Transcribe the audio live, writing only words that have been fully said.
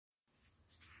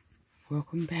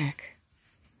Welcome back.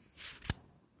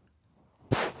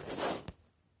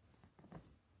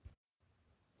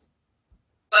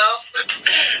 Well,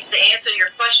 to answer your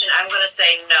question, I'm going to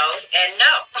say no and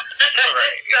no.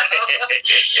 So,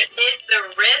 is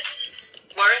the risk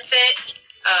worth it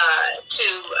to,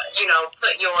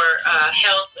 put your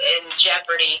health in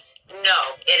jeopardy?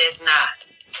 No, it is not.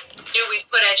 Do we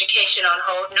put education on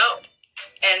hold? No.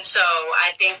 And so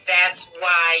I think that's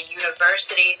why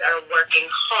universities are working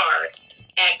hard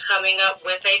at coming up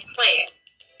with a plan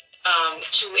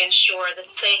to ensure the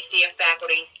safety of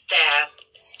faculty, staff,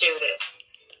 students,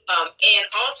 and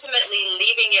ultimately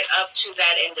leaving it up to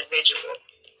that individual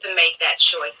to make that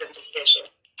choice and decision.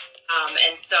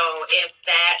 And so if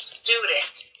that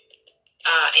student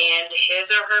and his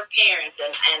or her parents,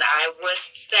 and I would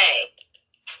say,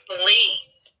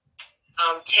 please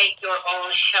take your own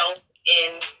health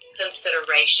in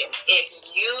consideration. If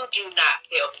you do not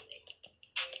feel safe,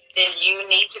 then you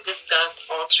need to discuss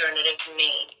alternative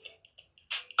means.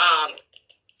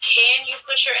 Can you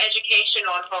put your education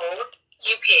on hold?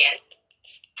 You can.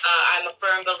 I'm a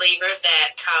firm believer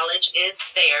that college is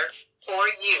there for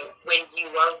you when you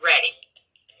are ready.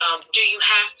 Do you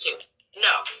have to?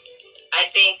 No. I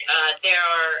think there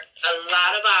are a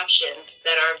lot of options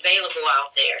that are available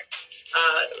out there.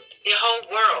 The whole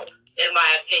world, in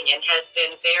my opinion, has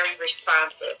been very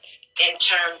responsive in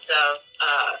terms of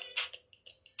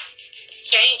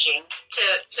changing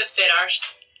to fit our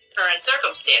current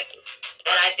circumstances.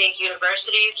 And I think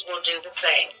universities will do the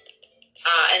same.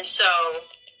 And so,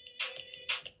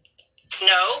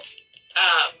 no,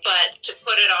 but to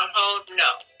put it on hold,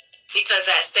 no. Because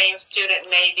that same student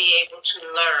may be able to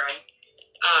learn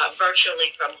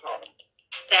virtually from home.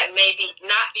 That may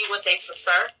not be what they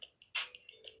prefer,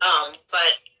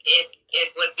 but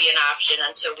it would be an option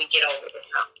until we get over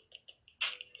this hump.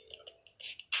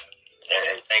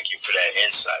 And thank you for that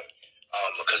insight,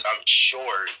 because I'm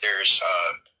sure there's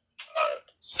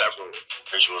several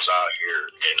individuals out here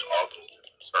in all those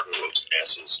different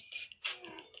circumstances who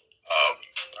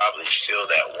probably feel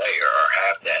that way or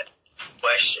have that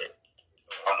question.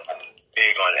 I'm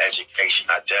big on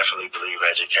education. I definitely believe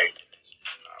education is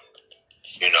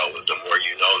the more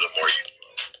you know, the more you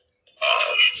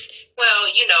grow. Well,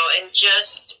 and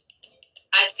just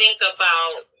I think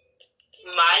about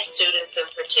my students in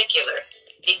particular,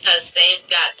 because they've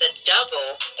got the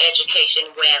double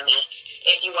education whammy,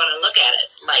 if you want to look at it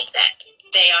like that.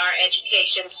 They are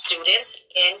education students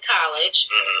in college,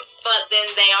 but then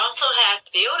they also have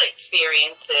field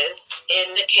experiences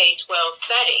in the K-12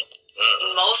 setting.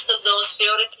 Most of those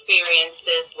field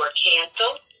experiences were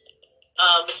canceled.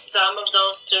 Some of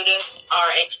those students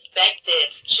are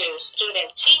expected to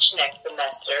student teach next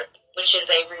semester, which is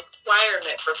a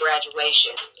requirement for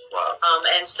graduation. Wow.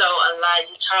 And so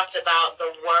you talked about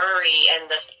the worry and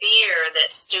the fear that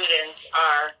students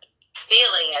are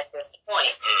feeling at this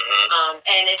point.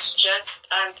 And it's just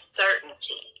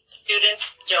uncertainty.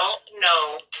 Students don't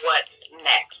know what's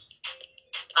next.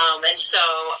 And so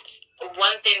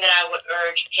one thing that I would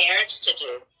urge parents to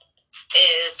do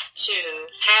is to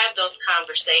have those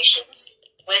conversations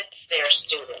with their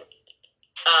students.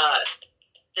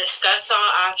 Discuss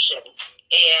all options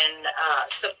and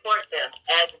support them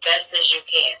as best as you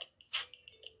can.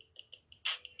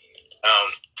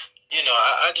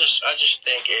 I just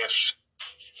think if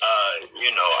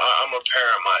I'm a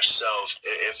parent myself.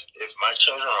 If my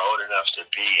children are old enough to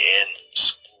be in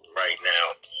school right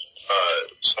now,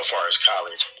 so far as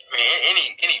college, I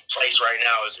mean, any place right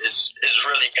now is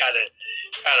really kind of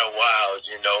wild.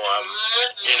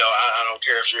 I don't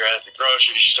care if you're at the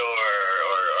grocery store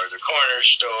or the corner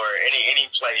store. Any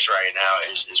place right now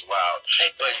is wild.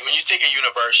 But when you think of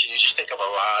university, you just think of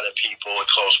a lot of people in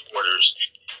close quarters,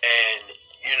 and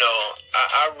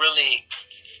I really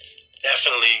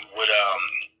definitely would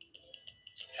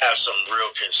have some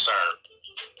real concern,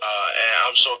 and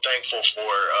I'm so thankful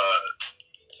for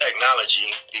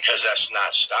technology, because that's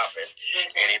not stopping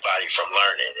anybody from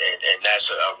learning, and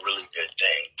that's a really good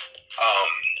thing.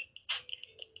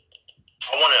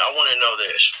 I want to know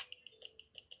this: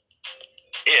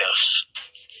 if,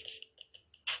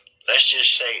 let's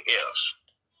just say, if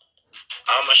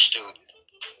I'm a student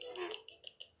who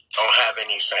don't have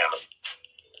any family,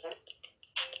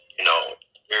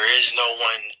 there is no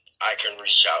one I can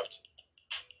reach out to,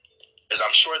 because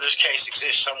I'm sure this case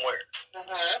exists somewhere.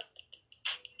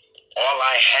 All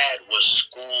I had was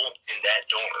school in that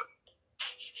dorm.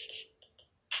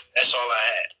 That's all I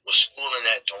had, was school in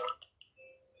that dorm.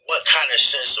 What kind of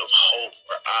sense of hope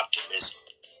or optimism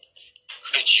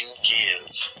could you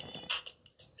give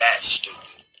that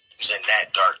student who's in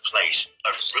that dark place,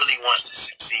 but really wants to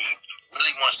succeed,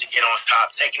 really wants to get on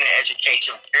top, taking the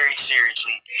education very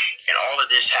seriously, and all of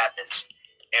this happens.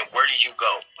 And where do you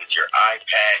go with your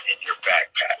iPad and your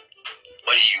backpack?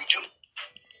 What do you do?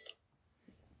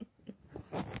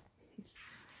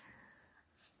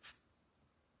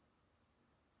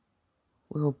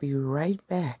 We'll be right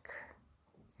back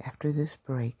after this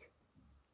break.